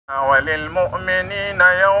وللمؤمنين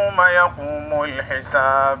يوم يقوم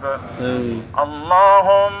الحساب.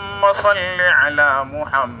 اللهم صل على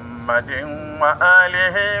محمد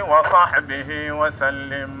وآله وصحبه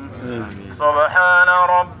وسلم. سبحان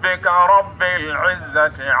ربك رب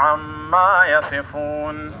العزة عما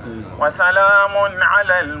يصفون وسلام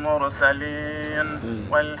على المرسلين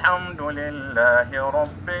والحمد لله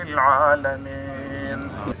رب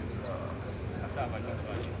العالمين.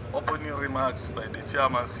 Opening remarks by the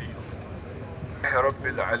chairman CEO. رب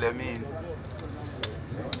العالمين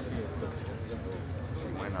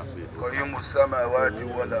قيوم السماوات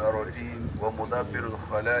والأرضين ومدبر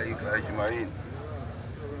الخلائق أجمعين.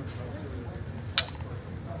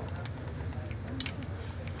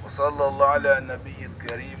 وصلى الله على النبي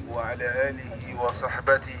الكريم وعلى آله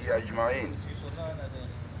وصحبته أجمعين.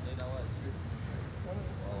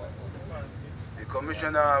 The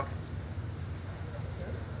Commissioner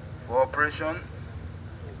for Operation,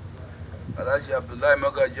 Alhaji Abdullah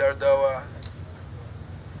Magajardawa,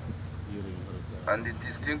 and the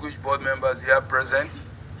distinguished board members here present,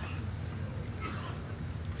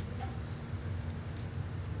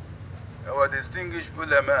 our distinguished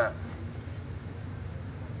ulama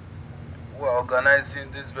who are organizing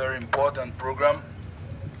this very important program,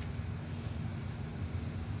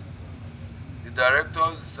 the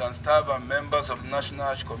directors and staff and members of the National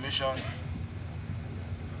Hajj Commission,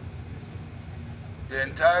 the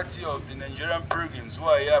entirety of the Nigerian pilgrims who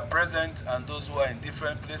are here present and those who are in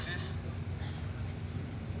different places.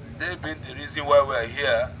 They've been the reason why we are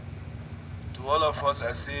here. To all of us,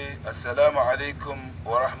 I say, Assalamu alaikum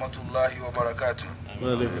wa rahmatullahi wa barakatuh. Wa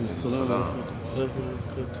alaikum assalam wa rahmatullahi wa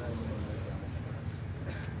barakatuh.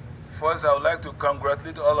 First, I would like to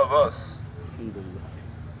congratulate all of us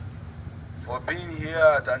for being here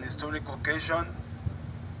at an historic occasion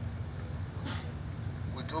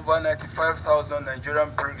with over 95,000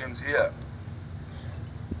 Nigerian pilgrims here.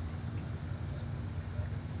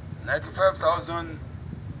 95,000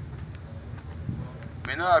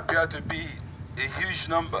 may not appear to be a huge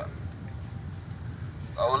number.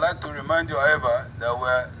 I would like to remind you, however, that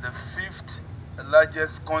we're the 5th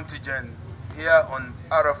largest contingent here on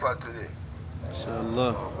Arfa today.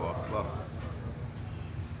 Inshallah.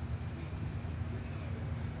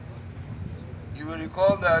 You will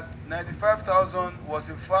recall that 95,000 was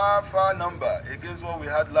a far, far number against what we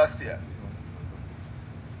had last year.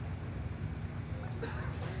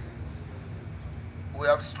 We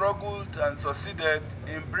have struggled and succeeded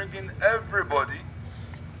in bringing everybody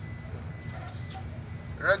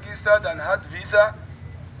registered and had visa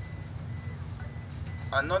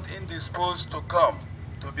and not indisposed to come,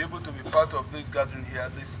 to be able to be part of this gathering here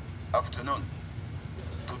this afternoon,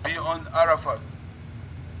 to be on Arafat.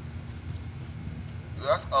 We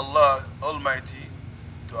ask Allah Almighty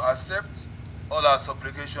to accept all our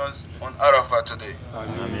supplications on Arafat today.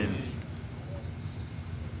 Amen.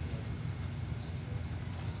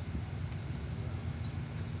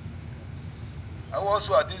 I would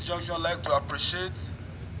also at this junction like to appreciate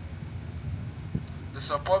the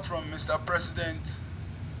support from Mr. President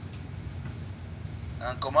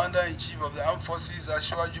and Commander-in-Chief of the Armed Forces,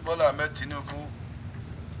 Asiwaju Bola Ahmed Tinubu,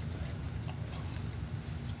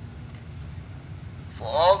 for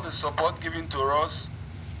all the support given to us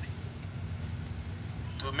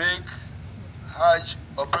to make Hajj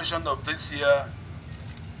operation of this year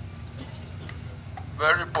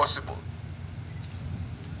very possible.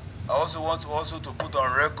 I also want to put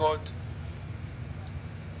on record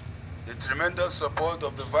the tremendous support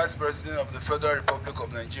of the Vice President of the Federal Republic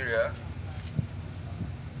of Nigeria,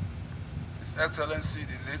 His Excellency,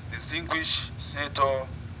 the distinguished Senator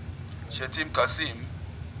Shetim Kasim,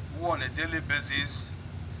 who on a daily basis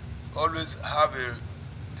always have a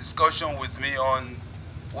discussion with me on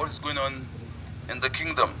what is going on in the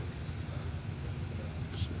kingdom.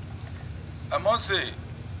 I must say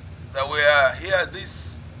that we are here this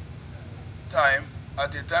time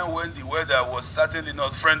at a time when the weather was certainly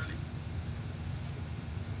not friendly.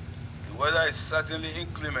 The weather is certainly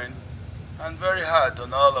inclement and very hard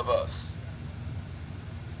on all of us.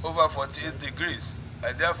 Over 48 degrees.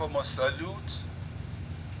 I therefore must salute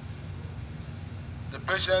the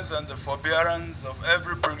patience and the forbearance of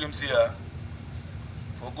every pilgrim here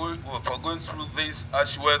for going through this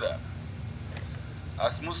harsh weather.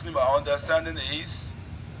 As Muslim, our understanding is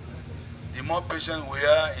the more patient we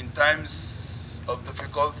are in times of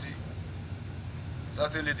difficulty,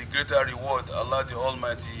 certainly the greater reward Allah the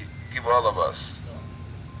Almighty give all of us.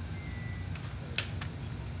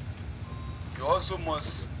 You also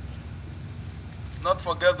must not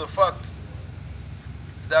forget the fact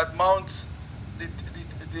that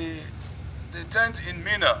the tent in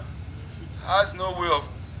Mina has no way of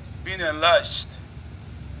being enlarged.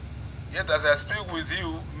 Yet as I speak with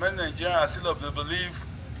you, many Nigerians are still of the belief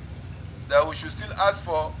that we should still ask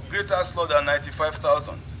for greater slaughter than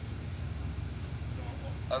 95,000.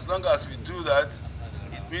 As long as we do that,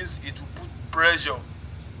 it means it will put pressure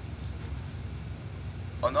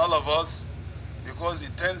on all of us, because the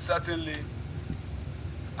tent certainly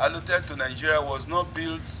allotted to Nigeria was not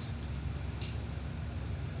built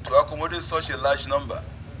to accommodate such a large number.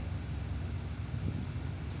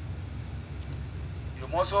 You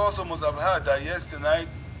also must have heard that yesterday night,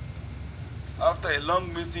 after a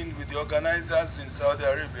long meeting with the organizers in Saudi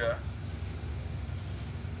Arabia,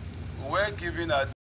 we were given a